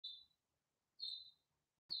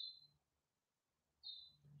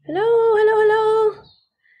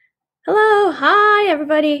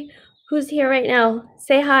everybody who's here right now,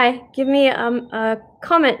 say hi. Give me a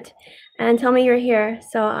comment and tell me you're here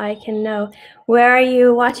so I can know. Where are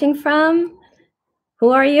you watching from? Who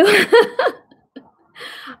are you?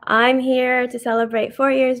 I'm here to celebrate 4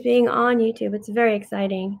 years being on YouTube. It's very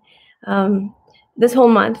exciting. This whole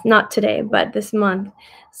month, not today, but this month.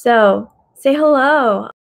 So say hello.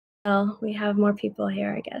 Well, we have more people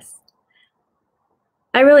here, I guess.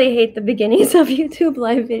 I really hate the beginnings of YouTube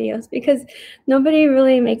live videos because nobody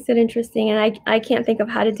really makes it interesting, and I can't think of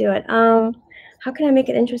how to do it. How can I make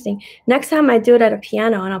it interesting? Next time I do it at a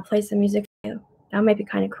piano and I'll play some music for you. That might be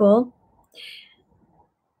kind of cool.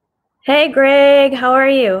 Hey, Greg, how are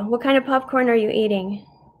you? What kind of popcorn are you eating?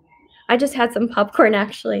 I just had some popcorn,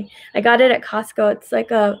 actually. I got it at Costco. It's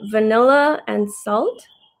like a vanilla and salt.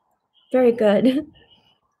 Very good.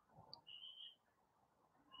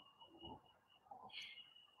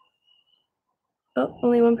 Oh,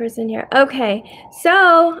 only one person here. Okay,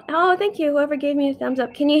 so, oh, thank you, whoever gave me a thumbs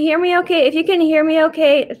up. Can you hear me okay? If you can hear me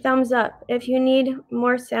okay, a thumbs up. If you need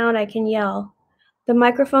more sound, I can yell. The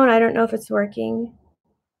microphone, I don't know if it's working.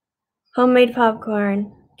 Homemade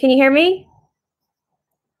popcorn. Can you hear me?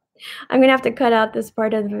 I'm gonna have to cut out this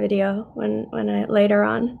part of the video when I later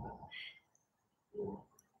on.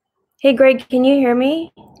 Hey, Greg, can you hear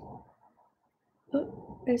me?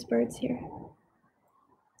 Oh, there's birds here.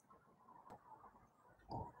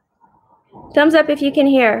 Thumbs up if you can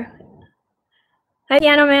hear. Hi,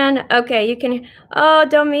 Piano Man. Okay, you can. Oh,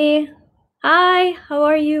 Domi. Hi, how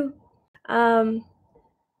are you? Comment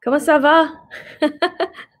ça va?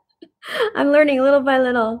 I'm learning little by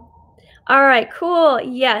little. All right, cool.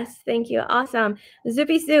 Yes, thank you. Awesome.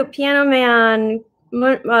 Zoopy Soup, Piano Man.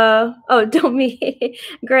 Oh, Domi.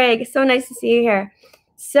 Greg, so nice to see you here.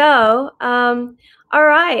 So, all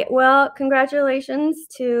right. Well, congratulations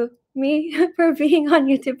to me for being on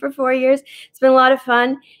YouTube for 4 years. It's been a lot of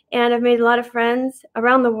fun, and I've made a lot of friends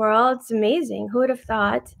around the world. It's amazing. Who would have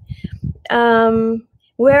thought?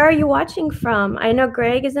 Where are you watching from? I know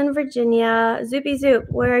Greg is in Virginia. Zoopy Zoop,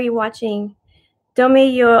 where are you watching? Domi,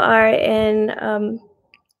 you are in,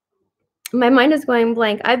 my mind is going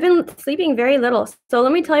blank. I've been sleeping very little. So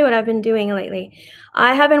let me tell you what I've been doing lately.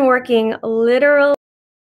 I have been working literally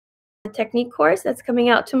technique course that's coming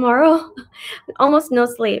out tomorrow. Almost no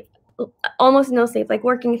sleep, like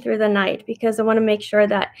working through the night because I want to make sure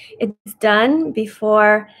that it's done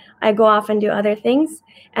before I go off and do other things.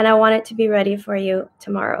 And I want it to be ready for you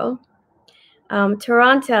tomorrow.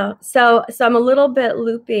 Toronto. So I'm a little bit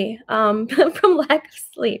loopy from lack of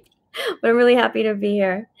sleep, but I'm really happy to be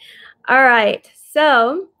here. All right.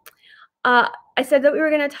 So I said that we were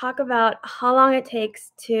going to talk about how long it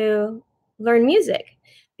takes to learn music,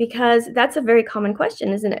 because that's a very common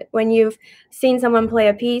question, isn't it? When you've seen someone play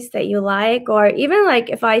a piece that you like, or even like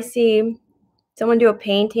if I see someone do a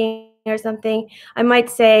painting or something, I might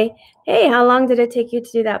say, hey, how long did it take you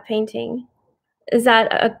to do that painting? Is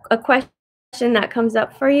that a question that comes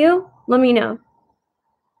up for you? Let me know.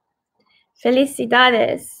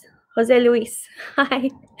 Felicidades, Jose Luis. Hi.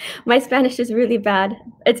 My Spanish is really bad.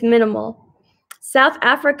 It's minimal. South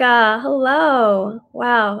Africa, hello.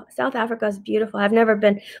 Wow, South Africa is beautiful. I've never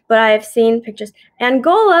been, but I've seen pictures.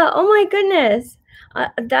 Angola, oh my goodness.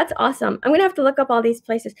 That's awesome. I'm gonna have to look up all these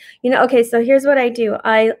places. You know, okay, so here's what I do.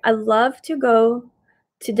 I love to go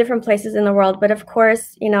to different places in the world, but of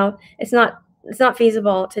course, you know, it's not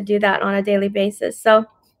feasible to do that on a daily basis. So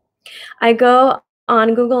I go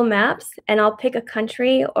on Google Maps and I'll pick a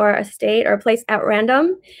country or a state or a place at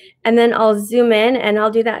random, and then I'll zoom in and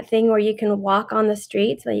I'll do that thing where you can walk on the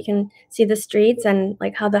streets, so you can see the streets and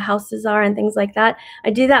like how the houses are and things like that.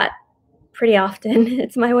 I do that pretty often.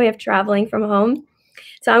 It's my way of traveling from home.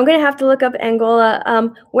 So I'm gonna have to look up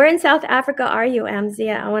Angola. Where in South Africa are you,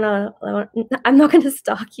 Amzia? I'm not gonna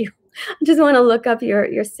stalk you. I just want to look up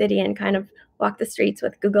your city and kind of walk the streets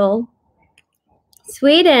with Google.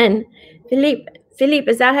 Sweden,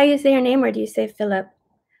 Philippe, is that how you say your name, or do you say Philip?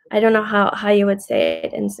 I don't know how you would say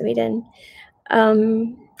it in Sweden.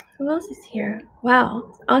 Who else is here?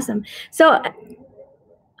 Wow, awesome. So,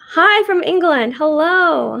 hi from England.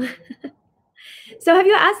 Hello. So have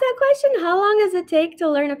you asked that question? How long does it take to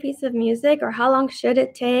learn a piece of music, or how long should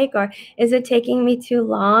it take, or is it taking me too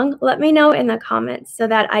long? Let me know in the comments so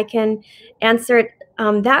that I can answer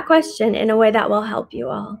that question in a way that will help you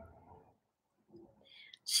all.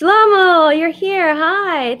 Shlomo, you're here.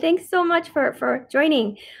 Hi. Thanks so much for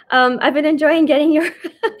joining. I've been enjoying getting your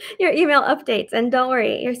your email updates, and don't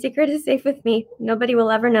worry, your secret is safe with me. Nobody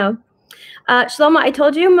will ever know. Shlomo, I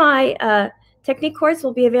told you my technique course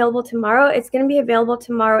will be available tomorrow. It's going to be available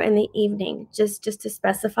tomorrow in the evening, just to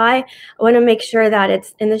specify. I want to make sure that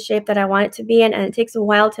it's in the shape that I want it to be in, and it takes a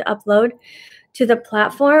while to upload to the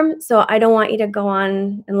platform, so I don't want you to go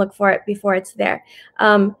on and look for it before it's there.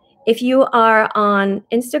 If you are on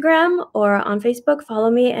Instagram or on Facebook,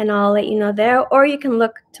 follow me and I'll let you know there. Or you can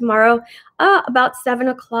look tomorrow about 7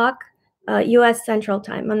 o'clock US Central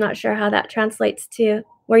Time. I'm not sure how that translates to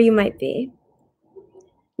where you might be.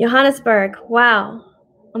 Johannesburg, wow,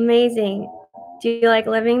 amazing. Do you like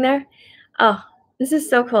living there? Oh, this is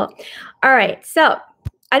so cool. All right, so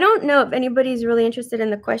I don't know if anybody's really interested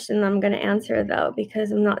in the question I'm going to answer, though,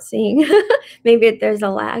 because I'm not seeing. Maybe there's a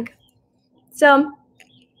lag. So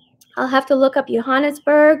I'll have to look up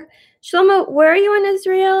Johannesburg. Shlomo, where are you in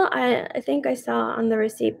Israel? I think I saw on the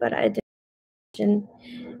receipt, but I didn't.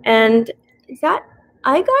 And is that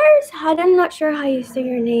Igars? I'm not sure how you say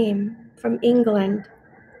your name, from England.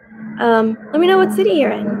 Let me know what city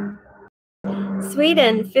you're in.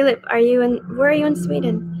 Sweden. Philip, where are you in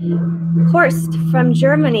Sweden? Horst from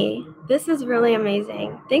Germany. This is really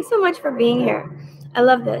amazing. Thanks so much for being here. I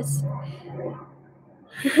love this.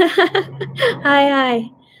 Hi.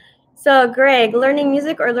 So Greg, learning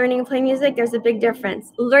music or learning to play music, there's a big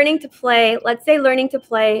difference. Learning to play, let's say learning to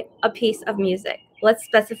play a piece of music. Let's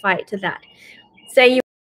specify it to that. Say you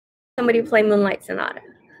somebody play Moonlight Sonata.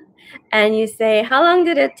 And you say, how long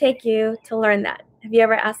did it take you to learn that? Have you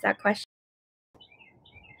ever asked that question?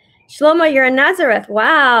 Shlomo, you're in Nazareth.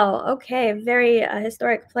 Wow. Okay. Very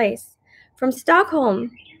historic place. From Stockholm.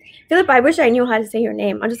 Philip, I wish I knew how to say your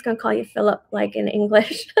name. I'm just going to call you Philip, like in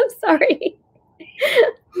English. I'm sorry.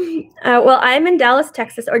 Well, I'm in Dallas,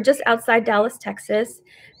 Texas, or just outside Dallas, Texas.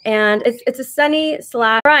 And it's a sunny /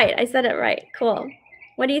 right. I said it right. Cool.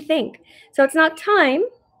 What do you think? So it's not time.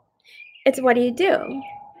 It's what do you do?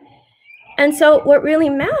 And so what really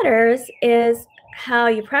matters is how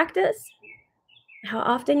you practice, how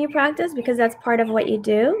often you practice, because that's part of what you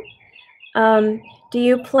do. Do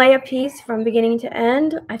you play a piece from beginning to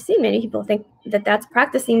end? I've seen many people think that that's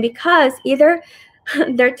practicing because either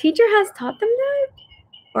their teacher has taught them that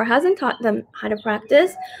or hasn't taught them how to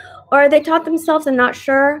practice, or they taught themselves and not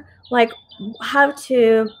sure like how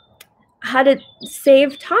to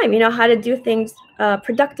save time, how to do things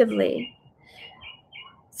productively.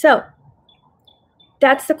 So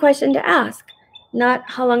that's the question to ask. Not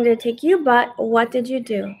how long did it take you, but what did you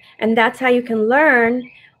do? And that's how you can learn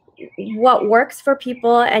what works for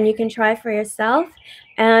people, and you can try for yourself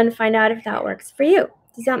and find out if that works for you.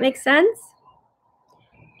 Does that make sense?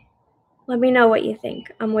 Let me know what you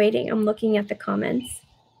think. I'm waiting. I'm looking at the comments.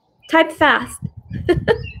 Type fast.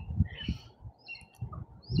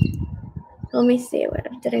 Let me see.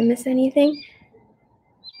 Did I miss anything?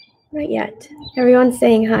 Not yet. Everyone's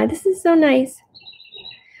saying hi. This is so nice.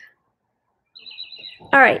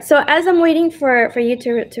 All right. So as I'm waiting for you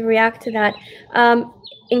to react to that,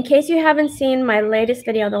 in case you haven't seen my latest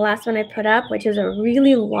video, the last one I put up, which is a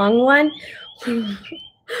really long one,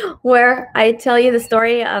 where I tell you the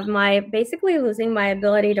story of my basically losing my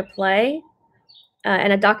ability to play,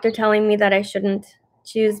 and a doctor telling me that I shouldn't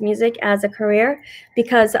choose music as a career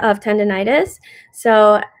because of tendonitis.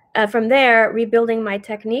 So from there, rebuilding my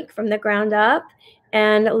technique from the ground up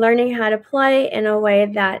and learning how to play in a way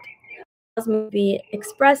that allows me to be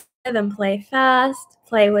expressive and play fast,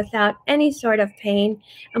 play without any sort of pain,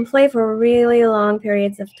 and play for really long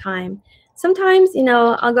periods of time. Sometimes,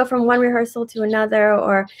 I'll go from one rehearsal to another,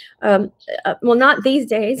 or, well, not these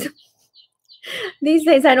days. These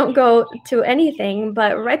days I don't go to anything,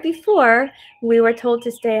 but right before we were told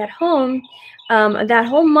to stay at home, that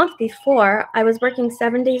whole month before, I was working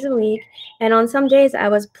 7 days a week, and on some days I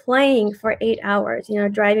was playing for 8 hours,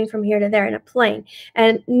 driving from here to there in a plane,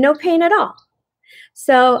 and no pain at all.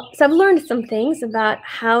 So I've learned some things about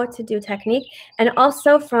how to do technique, and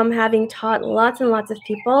also from having taught lots and lots of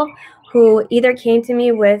people who either came to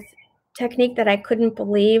me with technique that I couldn't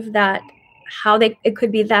believe that it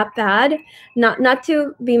could be that bad. Not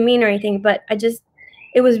to be mean or anything, but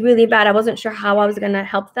it was really bad. I wasn't sure how I was going to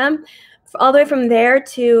help them. All the way from there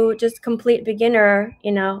to just complete beginner,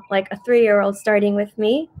 like a 3-year-old starting with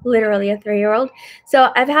me, literally a 3-year-old.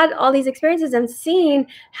 So I've had all these experiences and seen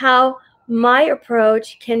how my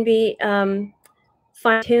approach can be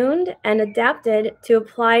fine-tuned and adapted to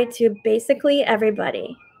apply to basically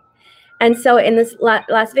everybody. And so in this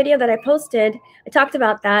last video that I posted, I talked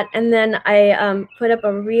about that, and then I put up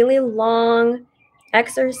a really long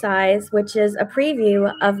exercise, which is a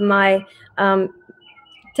preview of my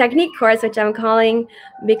technique course, which I'm calling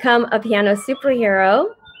Become a Piano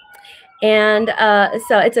Superhero. And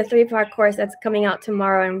so it's a 3-part course that's coming out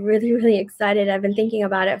tomorrow. I'm really, really excited. I've been thinking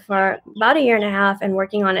about it for about 1.5 years and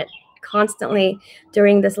working on it constantly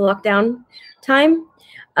during this lockdown time.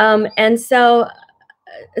 And so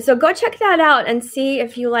go check that out and see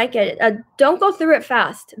if you like it. Don't go through it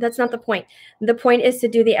fast. That's not the point. The point is to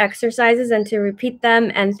do the exercises and to repeat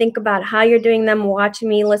them and think about how you're doing them. Watch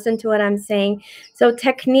me, listen to what I'm saying. So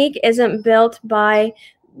technique isn't built by,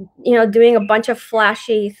 doing a bunch of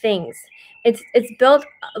flashy things. It's built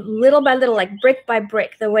little by little, like brick by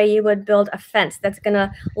brick, the way you would build a fence that's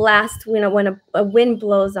gonna last, when a wind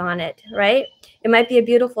blows on it, right? It might be a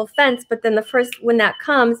beautiful fence, but then the first when that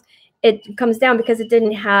comes, it comes down because it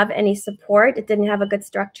didn't have any support. It didn't have a good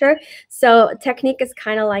structure. So technique is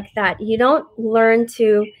kind of like that. You don't learn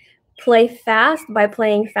to play fast by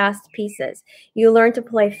playing fast pieces. You learn to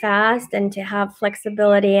play fast and to have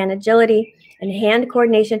flexibility and agility and hand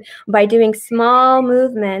coordination by doing small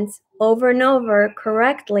movements over and over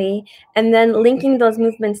correctly, and then linking those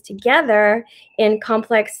movements together in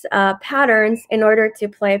complex patterns in order to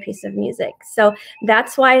play a piece of music. So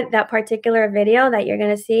that's why that particular video that you're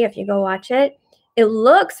going to see, if you go watch it, it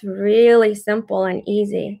looks really simple and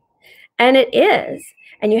easy. And it is.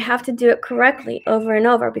 And you have to do it correctly over and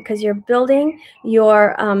over because you're building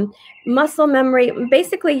your muscle memory.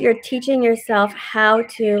 Basically, you're teaching yourself how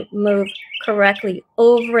to move correctly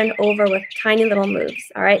over and over with tiny little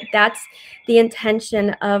moves. All right. That's the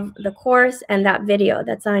intention of the course and that video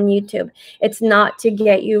that's on YouTube. It's not to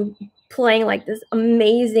get you playing like this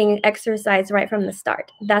amazing exercise right from the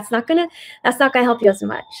start. That's not gonna help you as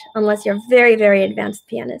much unless you're a very, very advanced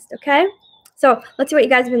pianist. Okay. So let's see what you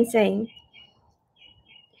guys have been saying.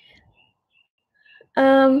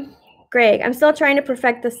 Greg, I'm still trying to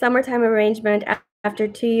perfect the summertime arrangement after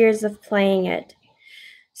 2 years of playing it.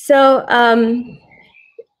 So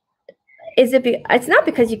it's not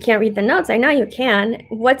because you can't read the notes. I know you can.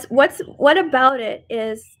 What about it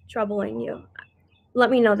is troubling you?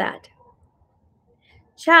 Let me know that.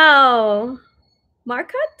 Ciao.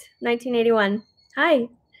 Marcotte, 1981. Hi.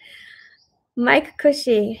 Mike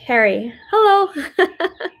Cushy, Harry. Hello.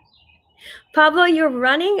 Pablo, you're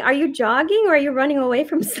running? Are you jogging or are you running away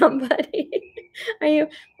from somebody? Are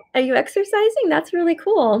you exercising? That's really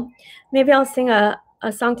cool. Maybe I'll sing a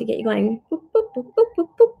song to get you going.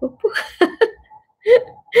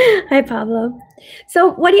 Hi, Pablo.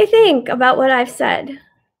 So what do you think about what I've said?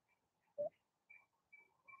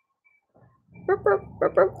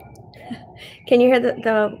 Can you hear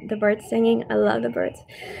the birds singing? I love the birds.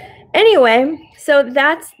 Anyway, so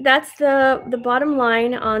that's the bottom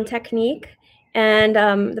line on technique, and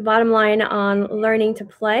the bottom line on learning to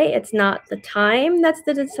play. It's not the time that's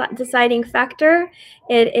the deciding factor.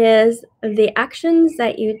 It is the actions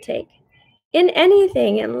that you take in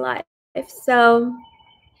anything in life. So,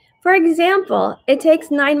 for example, it takes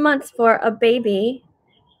 9 months for a baby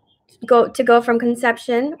to go from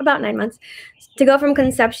conception, about 9 months, to go from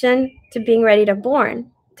conception to being ready to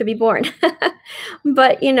be born.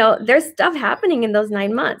 But there's stuff happening in those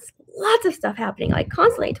 9 months, lots of stuff happening, like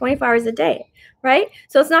constantly 24 hours a day, right?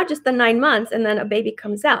 So it's not just the 9 months and then a baby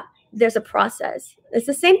comes out. There's a process. It's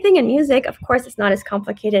the same thing in music. Of course, it's not as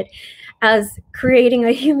complicated as creating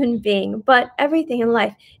a human being, but everything in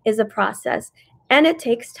life is a process and it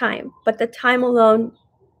takes time, but the time alone,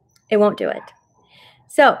 it won't do it.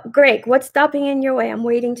 So, Greg, what's stopping in your way? I'm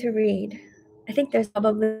waiting to read. I think there's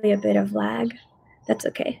probably a bit of lag. That's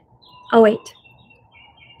okay. I'll wait.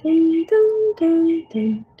 Dun, dun, dun,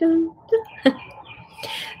 dun, dun.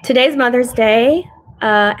 Today's Mother's Day.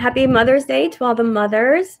 Happy Mother's Day to all the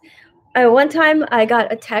mothers. One time I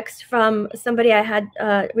got a text from somebody I had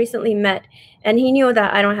recently met, and he knew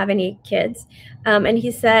that I don't have any kids. And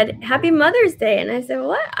he said, "Happy Mother's Day." And I said,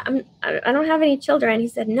 "What? I don't have any children." And he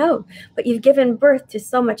said, "No, but you've given birth to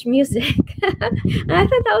so much music." And I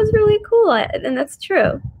thought that was really cool. And that's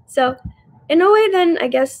true. So in a way, then I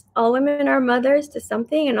guess all women are mothers to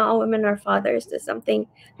something and all women are fathers to something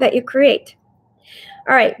that you create.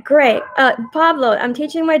 All right, great. Pablo, I'm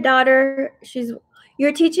teaching my daughter.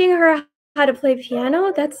 You're teaching her how to play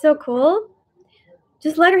piano? That's so cool.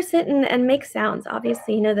 Just let her sit and make sounds.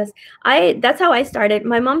 Obviously, you know this. That's how I started.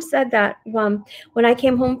 My mom said that when I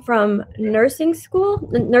came home from nursery,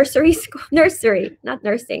 not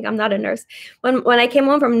nursing. I'm not a nurse. When I came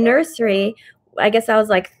home from nursery, I guess I was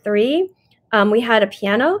like 3. We had a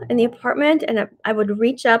piano in the apartment, and I would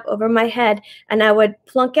reach up over my head and I would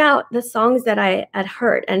plunk out the songs that I had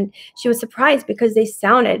heard. And she was surprised because they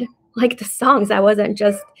sounded like the songs. I wasn't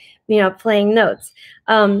just, playing notes.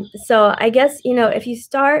 So I guess, if you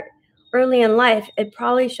start early in life, it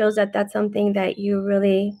probably shows that that's something that you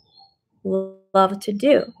really love to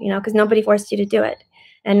do, because nobody forced you to do it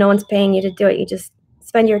and no one's paying you to do it. You just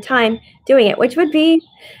spend your time doing it, which would be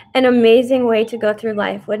an amazing way to go through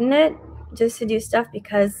life, wouldn't it? Just to do stuff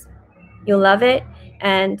because you love it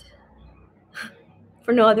and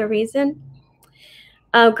for no other reason.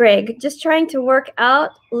 Greg, just trying to work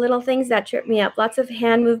out little things that trip me up. Lots of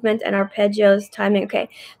hand movement and arpeggios, timing. Okay,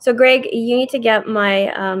 so Greg, you need to get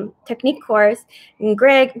my technique course. And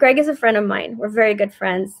Greg is a friend of mine. We're very good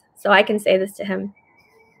friends, so I can say this to him.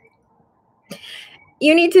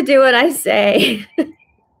 You need to do what I say.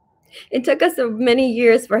 It took us many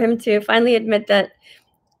years for him to finally admit that,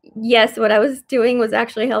 yes, what I was doing was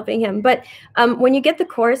actually helping him. But when you get the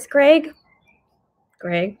course, Greg,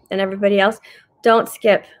 and everybody else, don't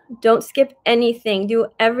skip anything. Do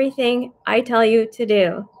everything I tell you to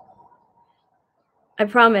do. I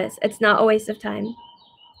promise it's not a waste of time.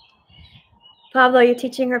 Pablo, you're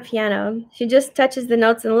teaching her piano. She just touches the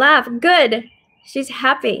notes and laughs. Good. She's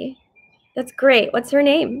happy. That's great. What's her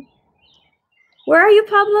name? Where are you,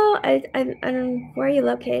 Pablo? I don't. Where are you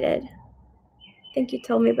located? I think you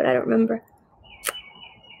told me, but I don't remember.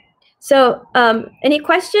 So, any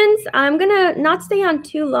questions? I'm gonna not stay on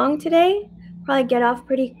too long today. Probably get off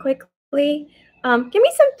pretty quickly. Give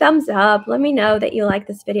me some thumbs up. Let me know that you like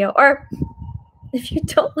this video, or if you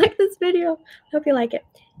don't like this video, hope you like it.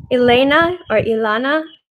 Elena or Ilana.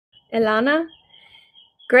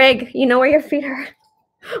 Greg, you know where your feet are.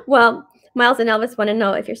 Well, Miles and Elvis want to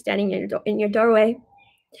know if you're standing in your doorway.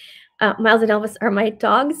 Miles and Elvis are my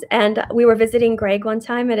dogs, and we were visiting Greg one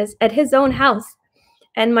time at his own house.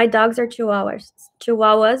 And my dogs are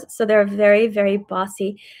Chihuahuas, so they're very, very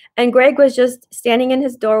bossy. And Greg was just standing in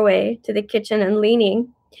his doorway to the kitchen and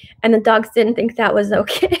leaning, and the dogs didn't think that was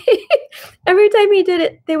okay. Every time he did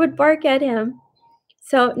it, they would bark at him.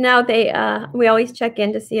 So now we always check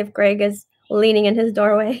in to see if Greg is leaning in his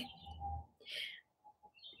doorway.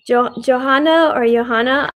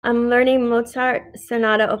 Johanna, I'm learning Mozart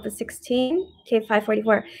Sonata Opus 16,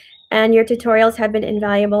 K544. And your tutorials have been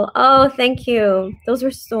invaluable. Oh, thank you. Those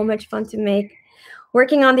were so much fun to make.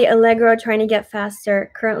 Working on the Allegro, trying to get faster,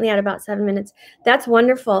 currently at about 7 minutes. That's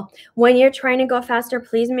wonderful. When you're trying to go faster,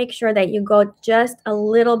 please make sure that you go just a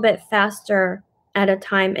little bit faster at a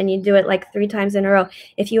time, and you do it like 3 times in a row.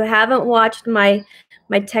 If you haven't watched my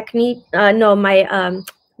technique,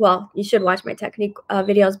 well, you should watch my technique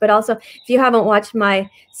videos, but also if you haven't watched my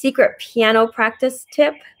secret piano practice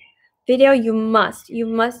tip video, you must.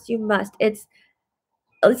 It's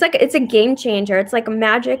a game changer. It's like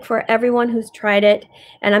magic for everyone who's tried it.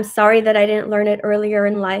 And I'm sorry that I didn't learn it earlier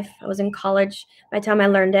in life. I was in college by the time I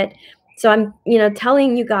learned it. So I'm,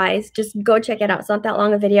 telling you guys, just go check it out. It's not that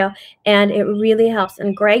long a video, and it really helps.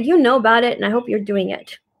 And Greg, you know about it, and I hope you're doing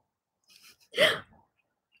it.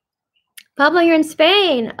 Pablo, you're in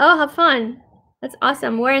Spain. Oh, how fun. That's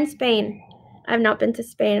awesome. We're in Spain. I've not been to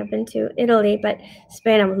Spain. I've been to Italy, but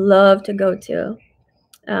Spain I would love to go to.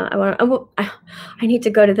 I need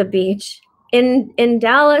to go to the beach. In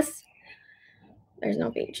Dallas, there's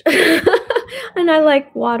no beach. And I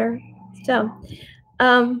like water. So,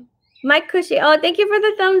 Mike Cushy. Oh, thank you for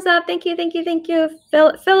the thumbs up. Thank you.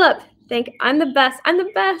 Philip, I'm the best.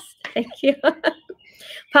 Thank you.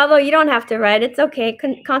 Pablo, you don't have to write. It's okay.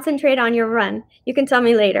 Concentrate on your run. You can tell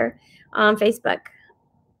me later on Facebook.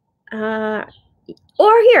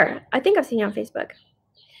 Or here. I think I've seen you on Facebook.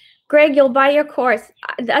 Greg, you'll buy your course.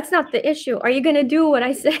 That's not the issue. Are you going to do what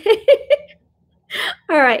I say?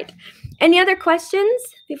 All right. Any other questions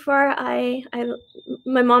before my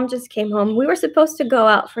mom just came home. We were supposed to go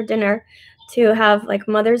out for dinner to have like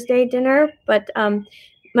Mother's Day dinner, but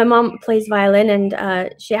my mom plays violin,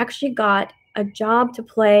 and she actually got a job to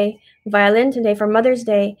play violin today for Mother's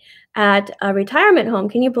Day at a retirement home.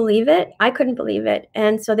 Can you believe it? I couldn't believe it.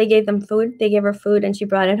 And so they gave them food. They gave her food, and she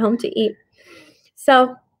brought it home to eat.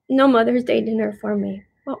 So no Mother's Day dinner for me.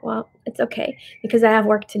 Well, it's okay because I have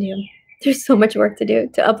work to do. There's so much work to do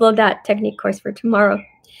to upload that technique course for tomorrow.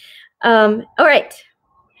 All right.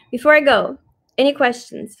 Before I go, any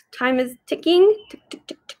questions? Time is ticking.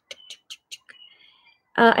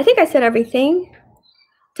 I think I said everything.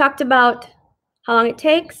 Talked about how long it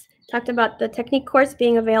takes. Talked about the technique course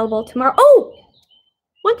being available tomorrow. Oh,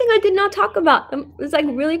 one thing I did not talk about. It was like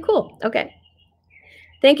really cool. Okay.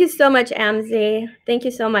 Thank you so much, Amzi. Thank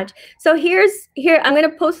you so much. So here, I'm going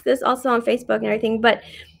to post this also on Facebook and everything. But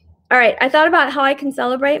all right, I thought about how I can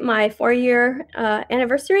celebrate my 4-year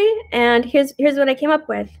anniversary. And here's what I came up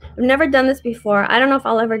with. I've never done this before. I don't know if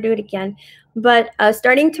I'll ever do it again. But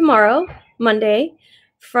starting tomorrow, Monday,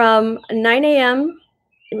 from 9 a.m.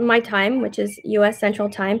 my time, which is U.S. Central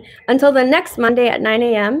Time, until the next Monday at 9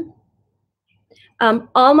 a.m.,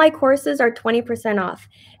 All my courses are 20% off,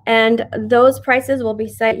 and those prices will be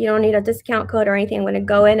set. You don't need a discount code or anything. I'm going to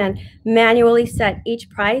go in and manually set each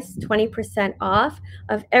price 20% off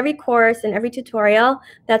of every course and every tutorial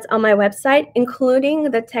that's on my website, including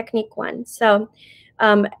the technique one. So,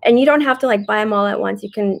 and you don't have to like buy them all at once.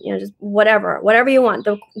 You can, just whatever you want.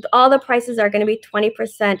 All the prices are going to be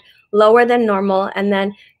 20% lower than normal. And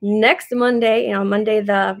then next Monday, Monday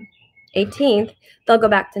the 18th, they'll go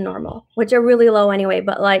back to normal, which are really low anyway,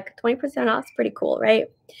 but like 20% off is pretty cool, right?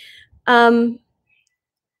 How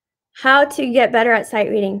to get better at sight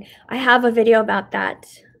reading. I have a video about that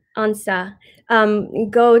on Sa.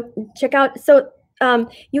 Go check out. So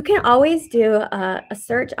you can always do a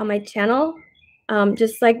search on my channel.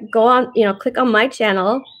 Just like go on, click on my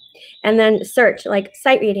channel and then search like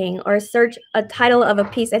sight reading or search a title of a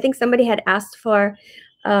piece. I think somebody had asked for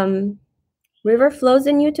River Flows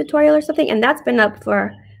in You tutorial or something, and that's been up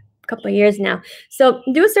for a couple of years now. So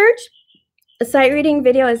do a search. The sight reading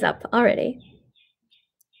video is up already.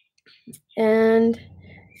 And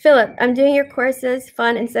Philip, I'm doing your courses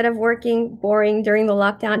fun instead of working boring during the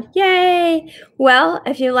lockdown. Yay! Well,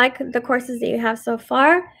 if you like the courses that you have so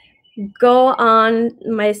far, go on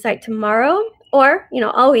my site tomorrow or,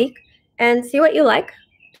 all week and see what you like.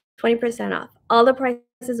 20% off. All the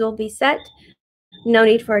prices will be set. No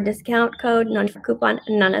need for a discount code, no need for a coupon,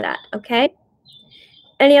 none of that, okay?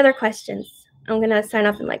 Any other questions? I'm going to sign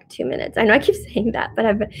off in like 2 minutes. I know I keep saying that, but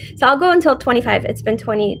so I'll go until 25. It's been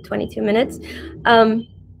 22 minutes.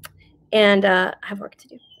 And I have work to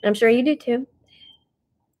do. And I'm sure you do too.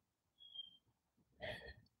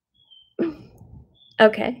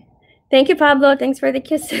 Okay. Thank you, Pablo. Thanks for the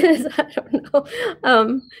kisses. I don't know.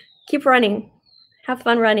 Keep running. Have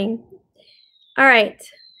fun running. All right.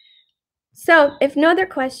 So if no other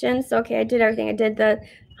questions, okay, I did everything. I did the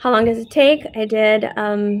how long does it take? I did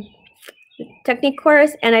technique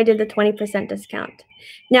course, and I did the 20% discount.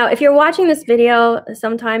 Now, if you're watching this video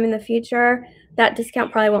sometime in the future, that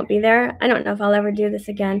discount probably won't be there. I don't know if I'll ever do this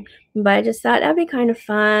again, but I just thought that'd be kind of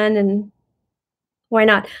fun, and why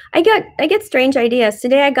not? I get strange ideas.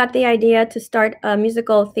 Today I got the idea to start a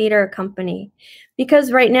musical theater company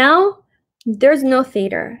because right now there's no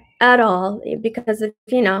theater at all because of,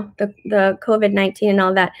 the COVID-19 and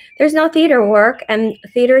all that. There's no theater work, and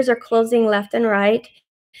theaters are closing left and right.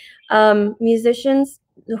 Musicians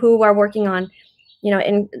who are working on,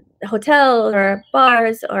 in hotels or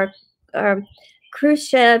bars or cruise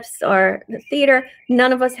ships or the theater,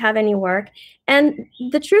 none of us have any work. And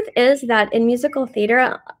the truth is that in musical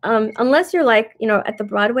theater, unless you're like, at the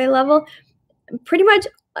Broadway level, pretty much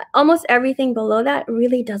almost everything below that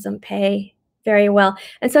really doesn't pay very well.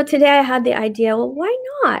 And so today I had the idea, well, why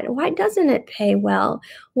not? Why doesn't it pay well?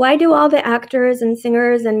 Why do all the actors and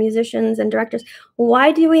singers and musicians and directors,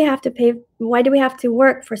 why do we have to pay? Why do we have to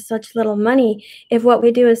work for such little money if what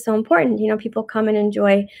we do is so important? People come and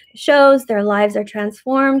enjoy the shows, their lives are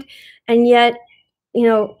transformed. And yet,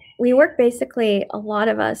 we work basically, a lot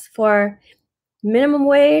of us, for minimum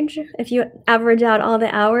wage if you average out all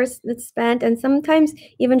the hours that's spent, and sometimes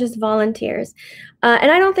even just volunteers.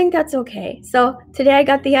 And I don't think that's okay. So today I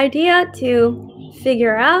got the idea to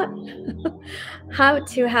figure out how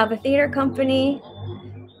to have a theater company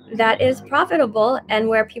that is profitable and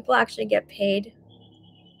where people actually get paid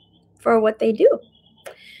for what they do.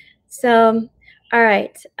 So, all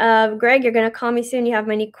right. Greg, you're going to call me soon. You have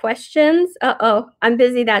many questions? Uh-oh, I'm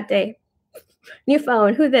busy that day. New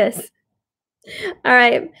phone, who this? All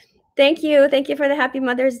right. Thank you. Thank you for the happy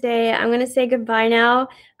Mother's Day. I'm going to say goodbye now.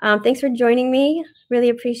 Thanks for joining me. Really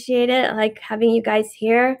appreciate it. I like having you guys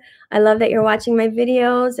here. I love that you're watching my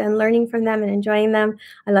videos and learning from them and enjoying them.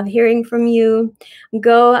 I love hearing from you.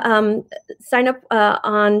 Go sign up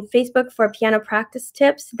on Facebook for piano practice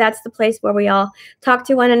tips. That's the place where we all talk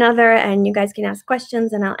to one another, and you guys can ask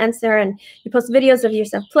questions and I'll answer, and you post videos of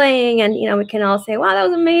yourself playing, and we can all say, wow, that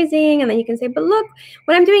was amazing. And then you can say, but look,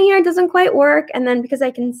 what I'm doing here doesn't quite work. And then because I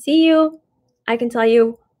can see you, I can tell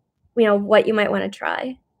you, what you might want to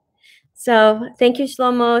try. So thank you,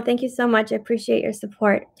 Shlomo. Thank you so much. I appreciate your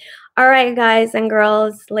support. All right, guys and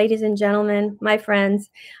girls, ladies and gentlemen, my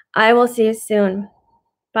friends, I will see you soon.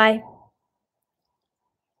 Bye.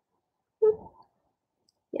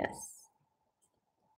 Yes.